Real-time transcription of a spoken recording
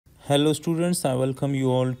Hello students, I welcome you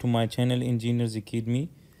all to my channel Engineers Academy.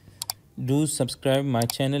 Do subscribe my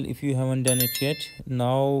channel if you haven't done it yet.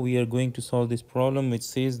 Now we are going to solve this problem which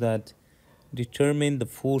says that determine the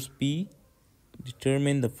force P.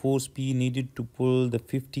 Determine the force P needed to pull the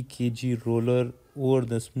 50 kg roller over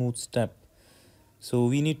the smooth step. So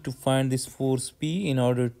we need to find this force P in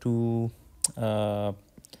order to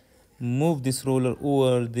move this roller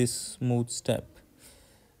over this smooth step.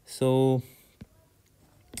 So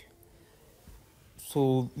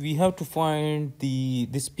we have to find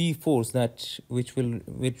this P force that which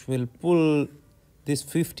will pull this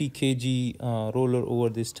 50 kg roller over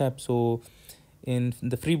this step. So in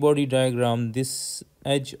the free body diagram, this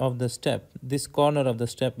edge of the step, this corner of the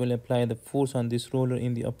step will apply the force on this roller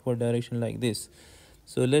in the upward direction like this.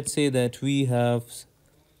 So let's say that we have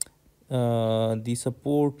the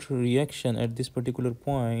support reaction at this particular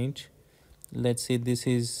point. Let's say this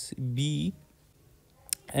is B,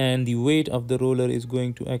 and the weight of the roller is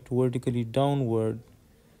going to act vertically downward,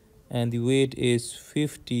 and the weight is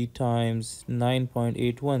 50 times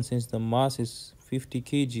 9.81 since the mass is 50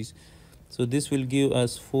 kgs. So this will give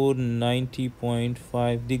us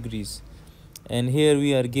 490.5 degrees, and here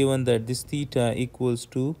we are given that this theta equals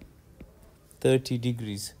to 30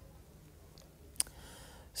 degrees.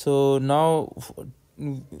 So now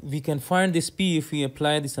we can find this P if we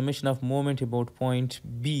apply the summation of moment about point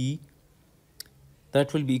B.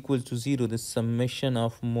 That will be equal to 0. The summation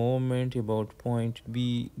of moment about point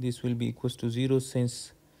B, this will be equals to 0,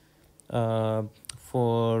 since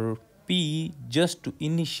for P, just to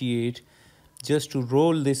initiate, just to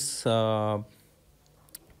roll this,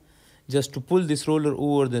 just to pull this roller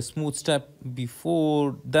over the smooth step,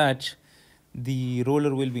 before that the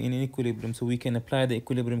roller will be in equilibrium. So we can apply the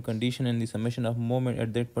equilibrium condition, and the summation of moment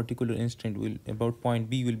at that particular instant will about point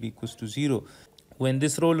B will be equals to 0. When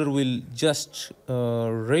this roller will just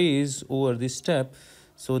raise over this step,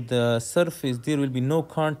 so the surface, there will be no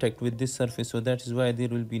contact with this surface, so that is why there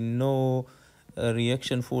will be no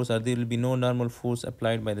reaction force, or there will be no normal force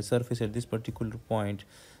applied by the surface at this particular point.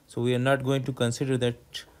 So we are not going to consider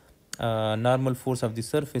that normal force of the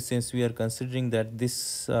surface, since we are considering that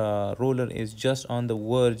this roller is just on the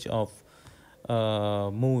verge of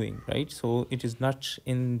moving, right? So it is not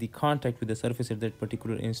in the contact with the surface at that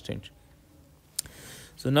particular instant.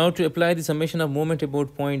 So now to apply the summation of moment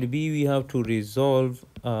about point B, we have to resolve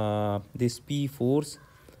this P force.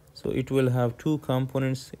 So it will have two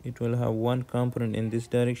components. It will have one component in this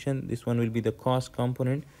direction. This one will be the cos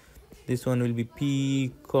component. This one will be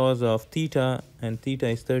P cos of theta, and theta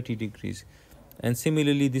is 30 degrees. And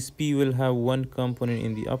similarly, this P will have one component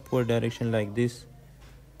in the upward direction like this.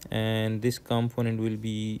 And this component will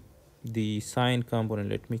be the sine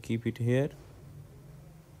component. Let me keep it here.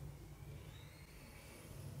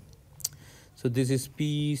 So this is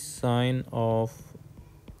P sine of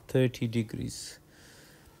 30 degrees.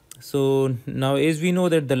 So now, as we know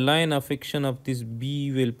that the line of action of this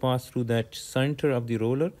B will pass through that center of the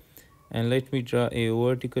roller, and let me draw a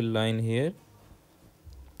vertical line here.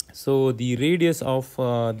 So the radius of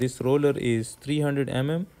this roller is 300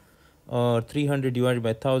 mm, or 300 divided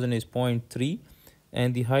by 1000 is 0.3,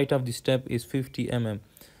 and the height of the step is 50 mm.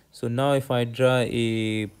 So now if I draw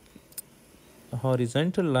a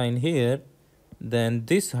horizontal line here, then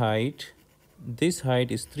this height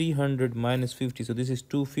is 300 minus 50, so this is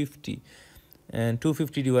 250, and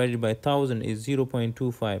 250 divided by 1000 is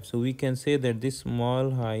 0.25. so we can say that this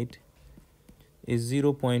small height is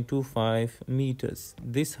 0.25 meters.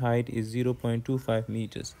 This height is 0.25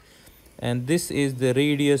 meters, and this is the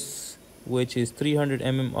radius, which is 300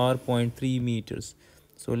 mm or 0.3 meters.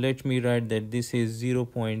 So let me write that this is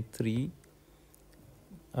 0.3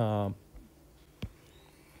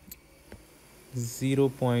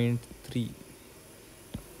 0.3.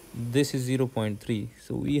 This is 0.3.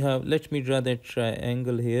 So we have, let me draw that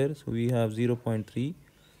triangle here. So we have 0.3,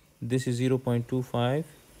 this is 0.25,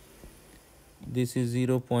 this is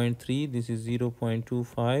 0.3, this is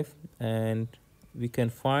 0.25, and we can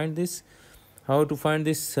find this. How to find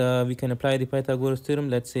this? We can apply the Pythagoras theorem.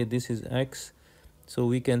 Let's say this is x, so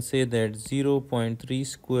we can say that 0.3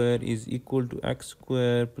 square is equal to x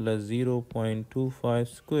square plus 0.25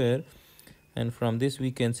 square. And from this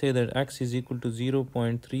we can say that x is equal to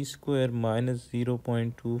 0.3 square minus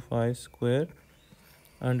 0.25 square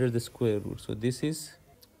under the square root. So this is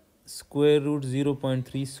square root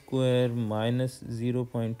 0.3 square minus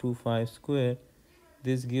 0.25 square.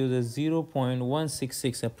 This gives us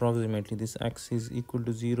 0.166 approximately. This x is equal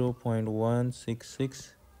to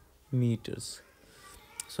 0.166 meters.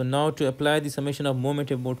 So now to apply the summation of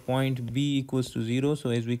moment about point B equals to 0. So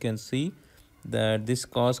as we can see that this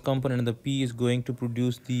cos component of the P is going to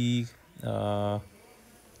produce the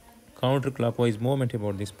counterclockwise moment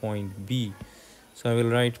about this point B. So I will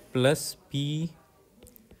write plus P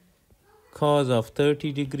cos of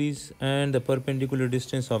 30 degrees, and the perpendicular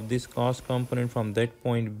distance of this cos component from that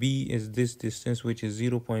point B is this distance, which is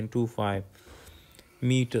 0.25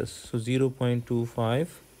 meters. So 0.25.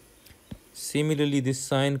 Similarly, this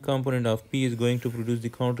sine component of P is going to produce the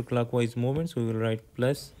counterclockwise moment. So we will write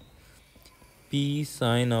plus P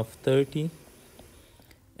sine of 30,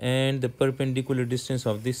 and the perpendicular distance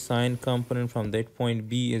of this sine component from that point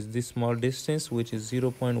B is this small distance, which is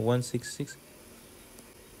 0.166.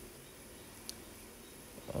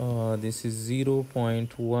 This is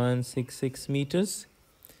 0.166 meters.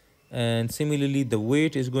 And similarly, the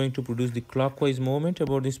weight is going to produce the clockwise moment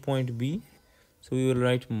about this point B. So we will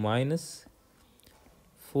write minus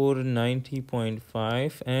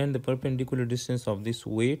 490.5, and the perpendicular distance of this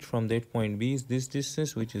weight from that point B is this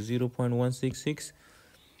distance, which is 0.166.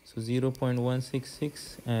 So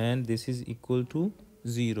 0.166, and this is equal to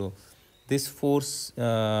 0. This force,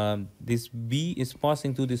 this B is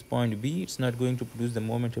passing through this point B. It's not going to produce the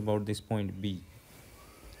moment about this point B.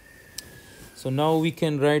 So now we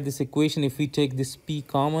can write this equation if we take this P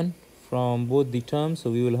common from both the terms.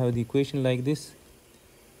 So we will have the equation like this.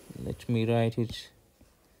 Let me write it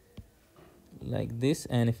like this,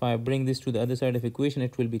 and if I bring this to the other side of equation,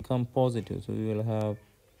 it will become positive. So we will have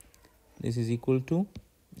this is equal to,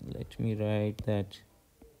 let me write that,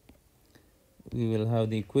 we will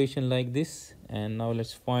have the equation like this. And now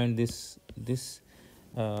let's find this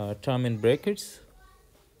term in brackets.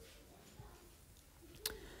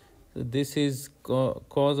 So this is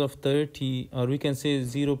cos of 30, or we can say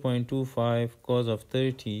 0.25 cos of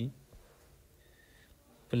 30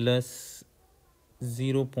 plus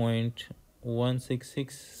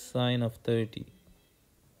 0.166 sine of 30.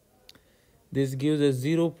 This gives us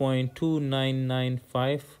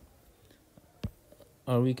 0.2995,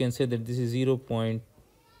 or we can say that this is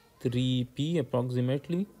 0.3p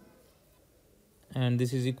approximately, and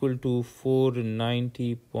this is equal to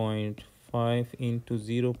 490.5 into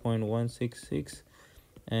 0.166,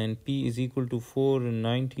 and p is equal to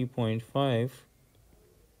 490.5,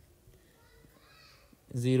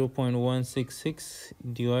 0.166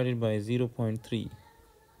 divided by 0.3.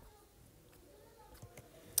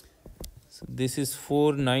 So this is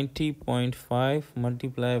 490.5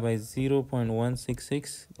 multiplied by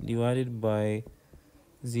 0.166 divided by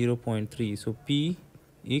 0.3. So P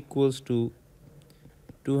equals to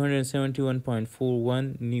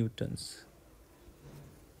 271.41 newtons.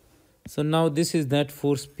 So now this is that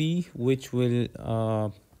force P which will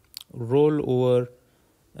roll over,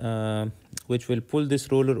 which will pull this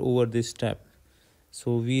roller over this step.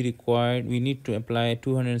 So we need to apply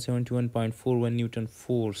 271.41 Newton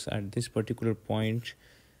force at this particular point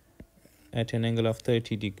at an angle of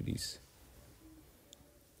 30 degrees.